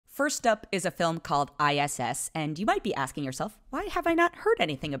First up is a film called I.S.S, and you might be asking yourself, why have I not heard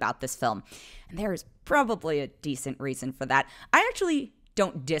anything about this film? And there is probably a decent reason for that. I actually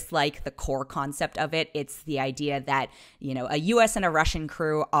don't dislike the core concept of it. It's the idea that, a US and a Russian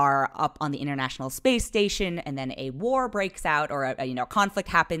crew are up on the International Space Station, and then a war breaks out, or a conflict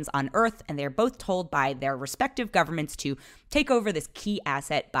happens on Earth, and they're both told by their respective governments to take over this key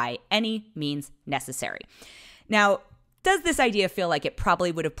asset by any means necessary. Now, does this idea feel like it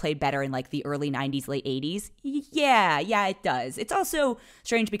probably would have played better in like the early 90s, late 80s? Yeah, it does. It's also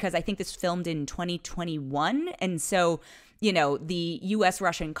strange because I think this filmed in 2021, and so the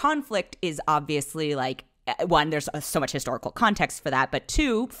US-Russian conflict is obviously like, one, there's so much historical context for that, but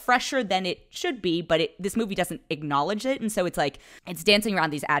two, fresher than it should be, but this movie doesn't acknowledge it, and so it's like, it's dancing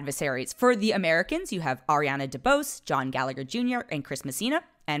around these adversaries. For the Americans, you have Ariana DeBose, John Gallagher Jr., and Chris Messina.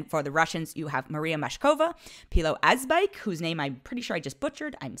 And for the Russians, you have Maria Mashkova, Pilo Asbike, whose name I'm pretty sure I just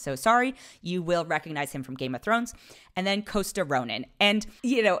butchered. I'm so sorry. You will recognize him from Game of Thrones. And then Kosta Ronin. And,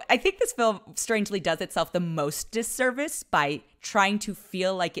 I think this film strangely does itself the most disservice by trying to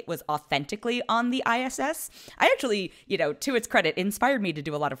feel like it was authentically on the ISS. I actually, to its credit, inspired me to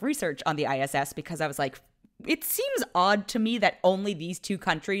do a lot of research on the ISS because I was like, it seems odd to me that only these two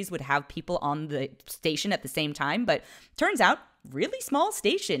countries would have people on the station at the same time. But turns out, really small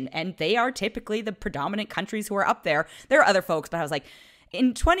station, and they are typically the predominant countries who are up there. There are other folks, but I was like,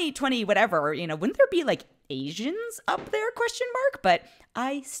 in 2020, whatever, wouldn't there be like Asians up there, ? But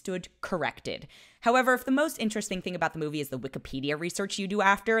I stood corrected. However, if the most interesting thing about the movie is the Wikipedia research you do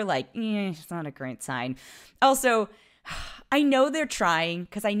after, it's not a great sign. Also, I know they're trying,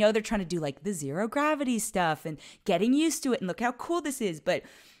 because I know they're trying to do like the zero gravity stuff and getting used to it and look how cool this is, but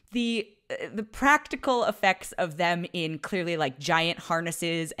the practical effects of them in clearly like giant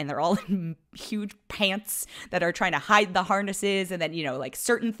harnesses, and they're all in huge pants that are trying to hide the harnesses, and then like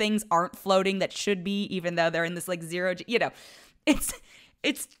certain things aren't floating that should be, even though they're in this like zero,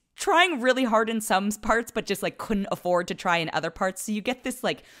 it's trying really hard in some parts, but just like couldn't afford to try in other parts. So you get this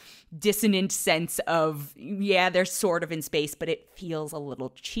like dissonant sense of, yeah, they're sort of in space, but it feels a little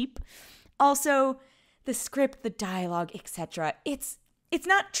cheap. Also, the script, the dialogue, etc., it's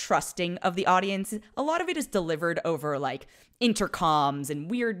not trusting of the audience. A lot of it is delivered over like intercoms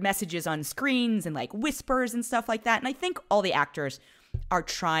and weird messages on screens and like whispers and stuff like that. And I think all the actors are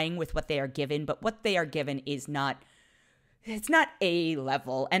trying with what they are given, but what they are given is not, it's not A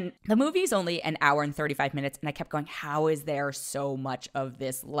level. And the movie's only an hour and 35 minutes. And I kept going, how is there so much of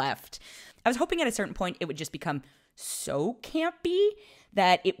this left? I was hoping at a certain point it would just become so campy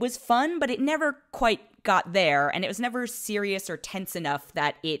that it was fun, but it never quite got there, and it was never serious or tense enough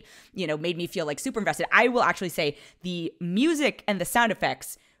that it, made me feel like super invested. I will actually say the music and the sound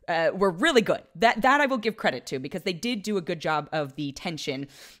effects were really good. That I will give credit to, because they did do a good job of the tension,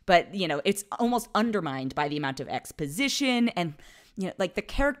 but, it's almost undermined by the amount of exposition and, like the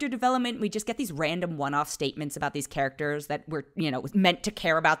character development. We just get these random one-off statements about these characters that we're, meant to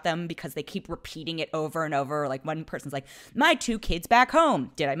care about them because they keep repeating it over and over. Like one person's like, my 2 kids back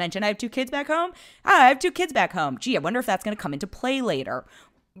home. Did I mention I have 2 kids back home? I have 2 kids back home. Gee, I wonder if that's going to come into play later.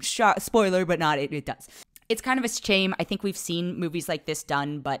 Spoiler, but not, it does. It's kind of a shame. I think we've seen movies like this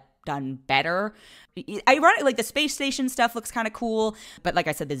done better. Ironically, like the space station stuff looks kind of cool, but like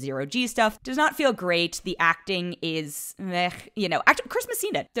I said, the zero G stuff does not feel great. The acting is, actually, Chris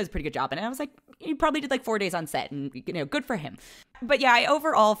Messina does a pretty good job, and I was like, he probably did like 4 days on set, and good for him. But yeah, I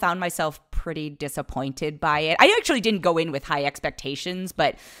overall found myself pretty disappointed by it. I actually didn't go in with high expectations,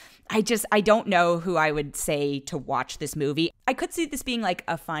 but I don't know who I would say to watch this movie. I could see this being like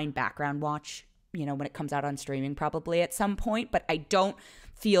a fine background watch, when it comes out on streaming probably at some point, but I don't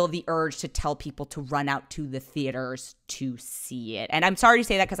feel the urge to tell people to run out to the theaters to see it. And I'm sorry to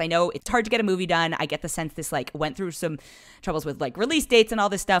say that, because I know it's hard to get a movie done. I get the sense this like went through some troubles with like release dates and all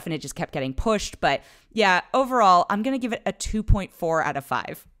this stuff, and it just kept getting pushed. But yeah, overall, I'm going to give it a 2.4 out of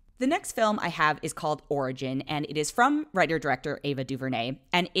 5. The next film I have is called Origin, and it is from writer-director Ava DuVernay,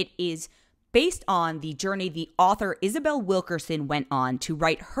 and it is based on the journey the author Isabel Wilkerson went on to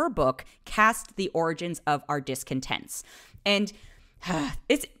write her book, Cast: The Origins of Our Discontents. And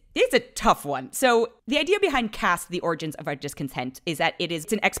it's a tough one. So the idea behind Cast: The Origins of Our Discontent is that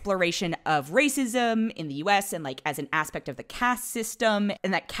it's an exploration of racism in the US and like as an aspect of the caste system,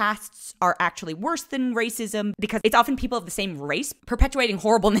 and that castes are actually worse than racism because it's often people of the same race perpetuating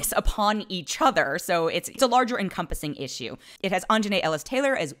horribleness upon each other. So it's a larger encompassing issue. It has Anjanae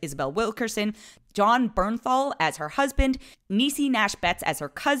Ellis-Taylor as Isabel Wilkerson, John Bernthal as her husband, Niecy Nash-Betts as her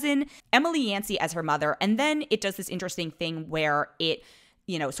cousin, Emily Yancey as her mother, and then it does this interesting thing where it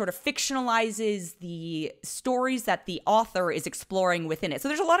sort of fictionalizes the stories that the author is exploring within it. So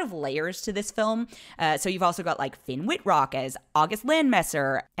there's a lot of layers to this film. So you've also got like Finn Wittrock as August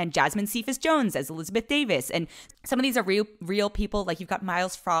Landmesser and Jasmine Cephas Jones as Elizabeth Davis. And some of these are real people. Like you've got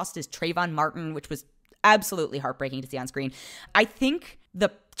Miles Frost as Trayvon Martin, which was absolutely heartbreaking to see on screen. I think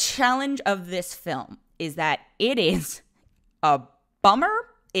the challenge of this film is that it is a bummer.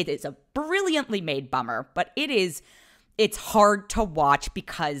 It is a brilliantly made bummer, but it's hard to watch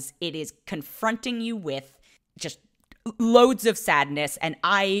because it is confronting you with just loads of sadness. And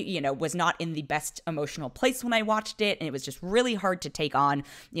I, was not in the best emotional place when I watched it. And it was just really hard to take on,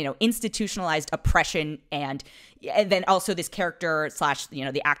 institutionalized oppression. And then also this character /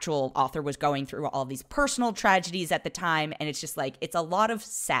 the actual author was going through all these personal tragedies at the time. And it's just like, it's a lot of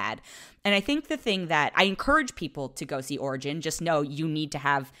sad. And I think the thing that I encourage people to go see Origin, just know you need to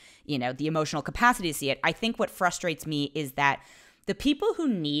have, the emotional capacity to see it. I think what frustrates me is that the people who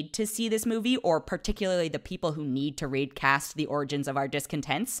need to see this movie, or particularly the people who need to read Cast The Origins of Our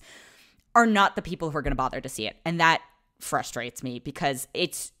Discontents, are not the people who are going to bother to see it. And that frustrates me because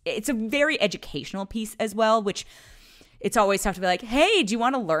it's a very educational piece as well, which it's always tough to be like, hey, do you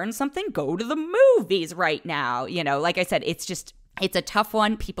want to learn something? Go to the movies right now. Like I said, it's a tough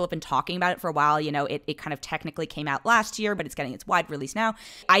one. People have been talking about it for a while. It kind of technically came out last year, but it's getting its wide release now.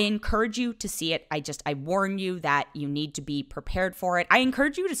 I encourage you to see it. I warn you that you need to be prepared for it. I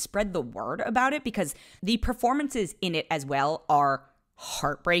encourage you to spread the word about it because the performances in it as well are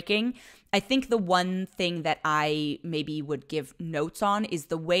heartbreaking. I think the one thing that I maybe would give notes on is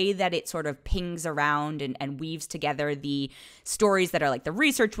the way that it sort of pings around and weaves together the stories that are like the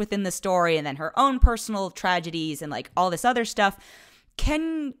research within the story and then her own personal tragedies and like all this other stuff.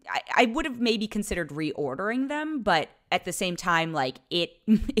 I would have maybe considered reordering them, but at the same time, like it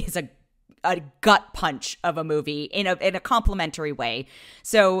is a gut punch of a movie in a complimentary way.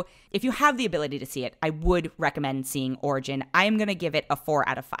 So if you have the ability to see it, I would recommend seeing Origin. I am going to give it a 4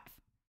 out of 5.